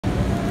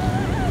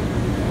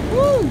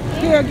Woo!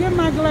 Here, get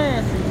my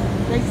glasses.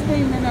 They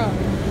steaming up.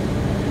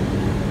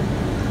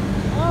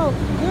 Oh,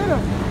 get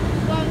them.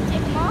 You want me to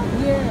take them off?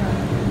 Yeah.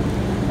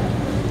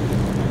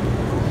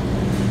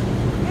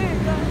 There you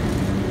go.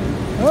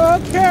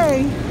 Okay.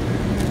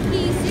 Can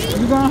you see?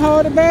 You gonna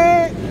hold the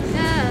bag? No,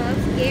 I'm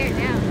scared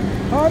now.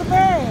 Hold the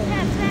bag.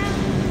 Tap, tap.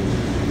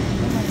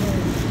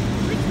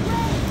 Which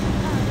way?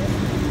 Oh,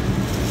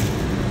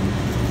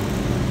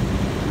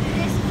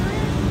 this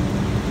way.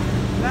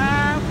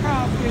 Live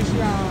crawfish,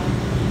 y'all.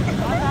 I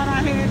thought I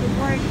had to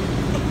break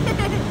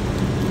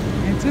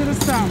into the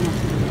summer.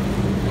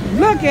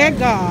 Look at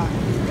God.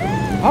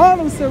 Hold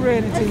them,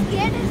 Serenity.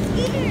 I'm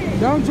scared.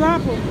 Don't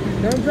drop them.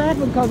 Don't drop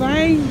them, because I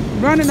ain't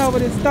running over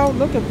this stove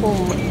looking for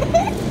them.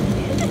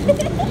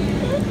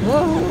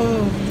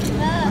 Whoa.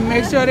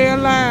 Make sure they're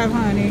alive,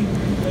 honey.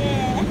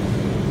 Yeah.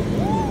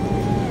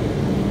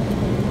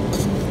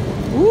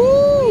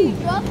 Woo! You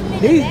drop them in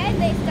the bag,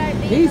 they start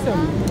being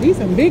alive. These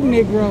some big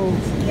Negroes.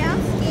 Yeah,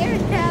 I'm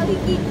scared now. He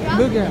keeps dropping.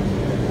 Look at him.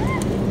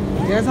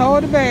 Just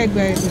hold the bag,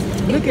 baby.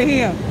 Look at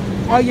him.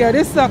 Oh yeah,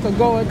 this sucker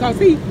going, because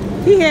he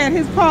had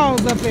his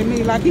paws up at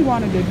me like he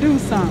wanted to do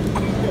something.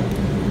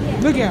 Yeah.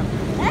 Look at him.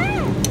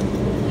 Ah!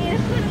 Yeah,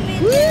 put him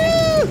in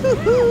there.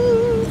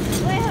 Woo!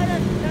 Wait, hold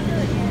on. Don't do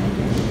it yet.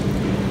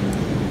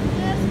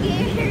 I'm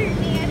scared,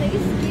 man.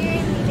 He's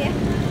scaring me now.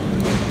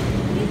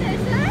 He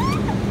says,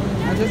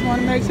 ah! I just want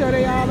to make sure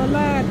they all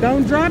alive.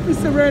 Don't drop it,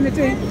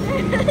 Serenity.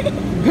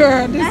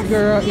 Girl, this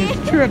girl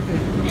is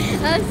tripping.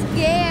 I'm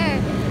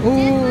scared.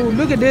 Ooh,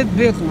 look at this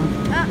big one.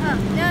 No.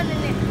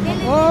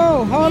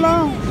 Oh, hold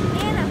on.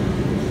 Nana.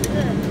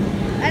 Look.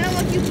 I don't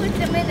want you to put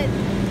them in it.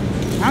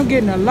 I'm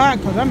getting a lot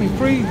because I'm going to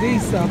freeze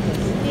these suckers.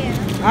 Yeah.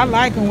 I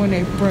like them when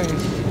they're fresh.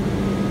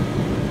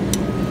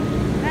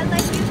 I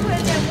like you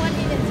putting them one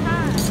at a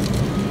time.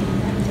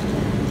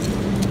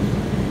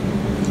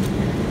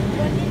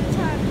 One at a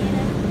time,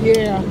 Nana.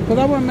 Yeah, because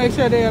I want to make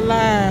sure they're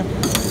alive.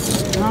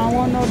 I don't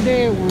want no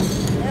dead ones.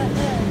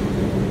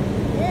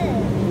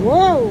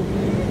 Whoa!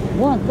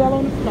 One fell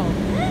on the floor,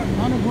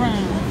 on the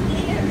ground.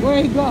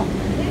 Where he go?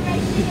 They're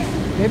right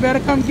there. They better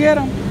come get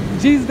him.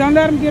 Jesus, don't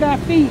let him get our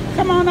feet.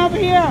 Come on over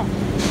here.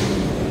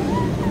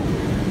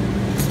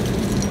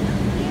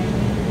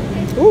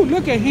 Ooh,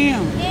 look at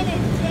him.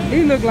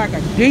 He look like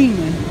a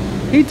demon.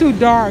 He too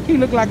dark. He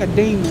look like a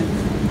demon.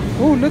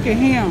 Ooh, look at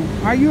him.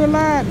 Are you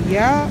alive?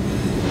 Yeah.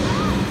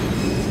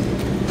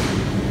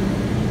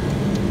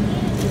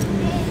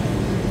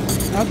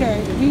 Okay,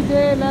 if he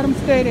dead, let him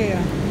stay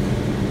there.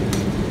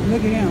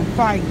 Look at him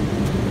fighting.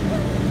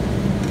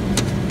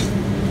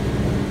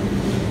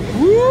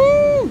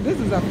 Woo! This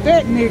is a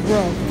fat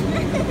Negro.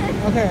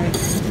 Okay.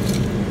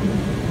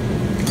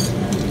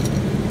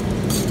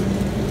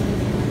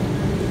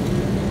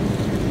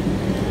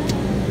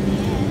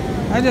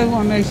 I just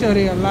want to make sure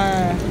they're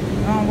alive.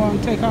 I don't want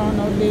to take on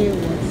no dead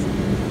ones.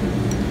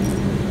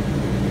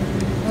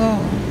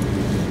 Oh.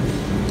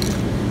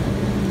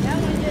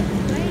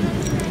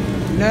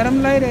 Let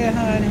them lay there,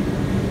 honey.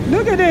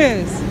 Look at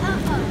this.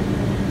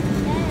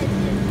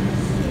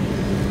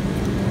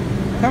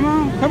 Come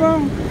on, come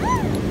on.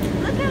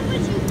 Look how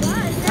much you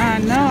got. I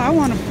know. I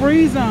want to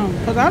freeze them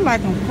because I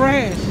like them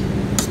fresh.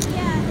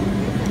 Yeah, is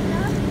this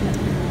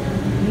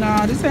enough?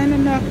 No, this ain't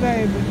enough,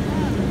 baby.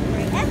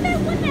 That's that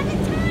one at a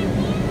time,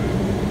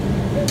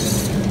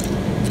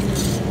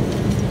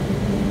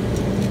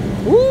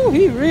 man. Ooh,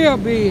 he real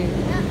big.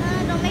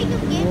 Don't make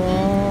him get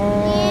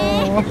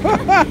Whoa.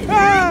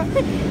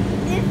 me.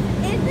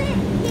 If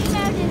he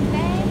grabs his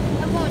bag,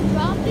 I'm going to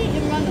drop it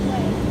and run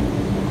away.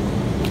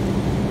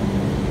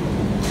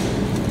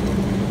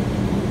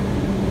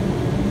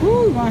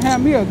 Ooh, gonna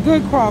have me a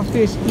good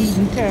crawfish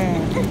eating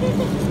time.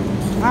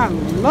 I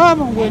love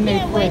them when they I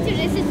can't wait fresh. till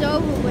this is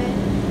over with.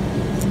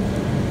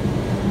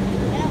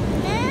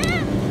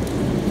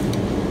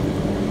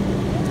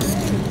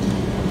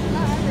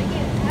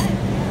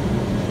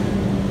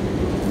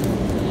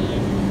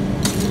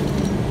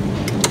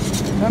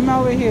 Come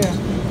over here.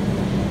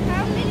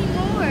 How many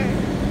more?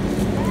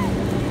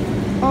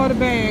 Hold the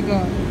bag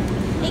up.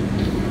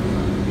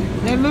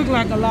 They look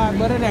like a lot,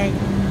 but it ain't.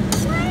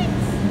 What?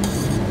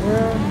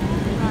 Well,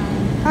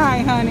 hi,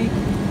 honey.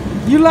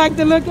 You like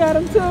to look at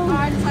them too?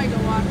 I just like to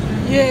watch it.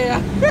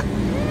 Yeah.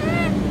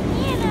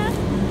 Anna.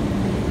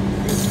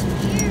 This is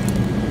scary.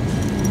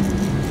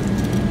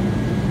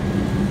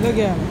 Look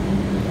at him.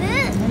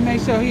 Let me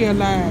make sure he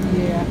alive.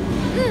 Yeah.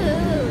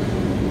 No.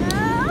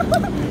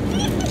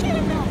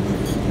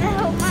 No,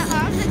 my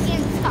arms are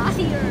getting tired.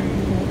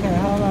 Okay,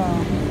 hold on.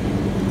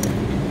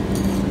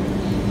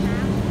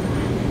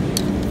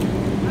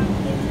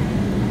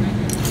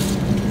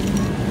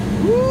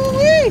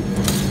 Woo-wee!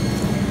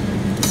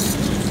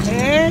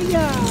 There you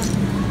are.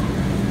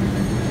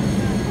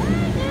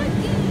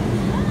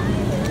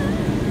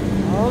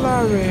 Hold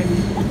on, ready.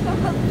 It's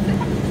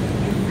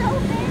so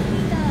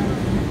heavy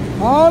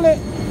though. Hold it.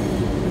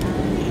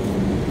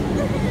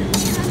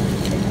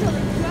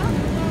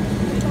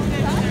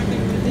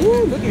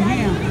 Woo, look at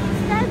him.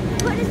 Stop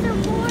putting some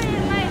more in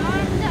my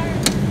arms are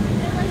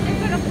like they're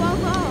gonna fall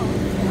off.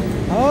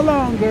 Hold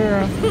on,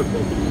 girl.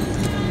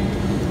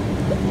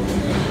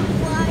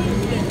 Why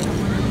is it?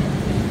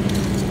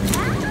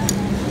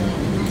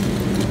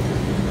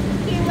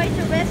 Can't wait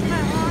to rest my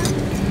arm.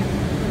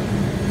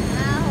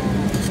 Ow.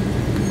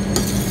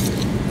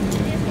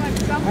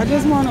 I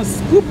just want to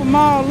scoop them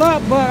all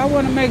up, but I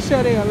want to make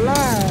sure they're alive.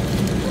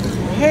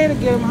 I hate to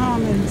get them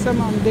home and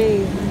some of them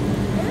dead.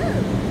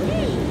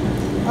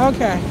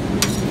 Okay.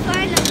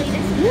 Finally,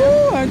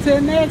 Woo,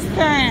 until next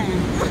time.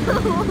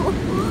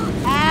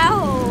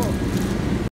 Ow.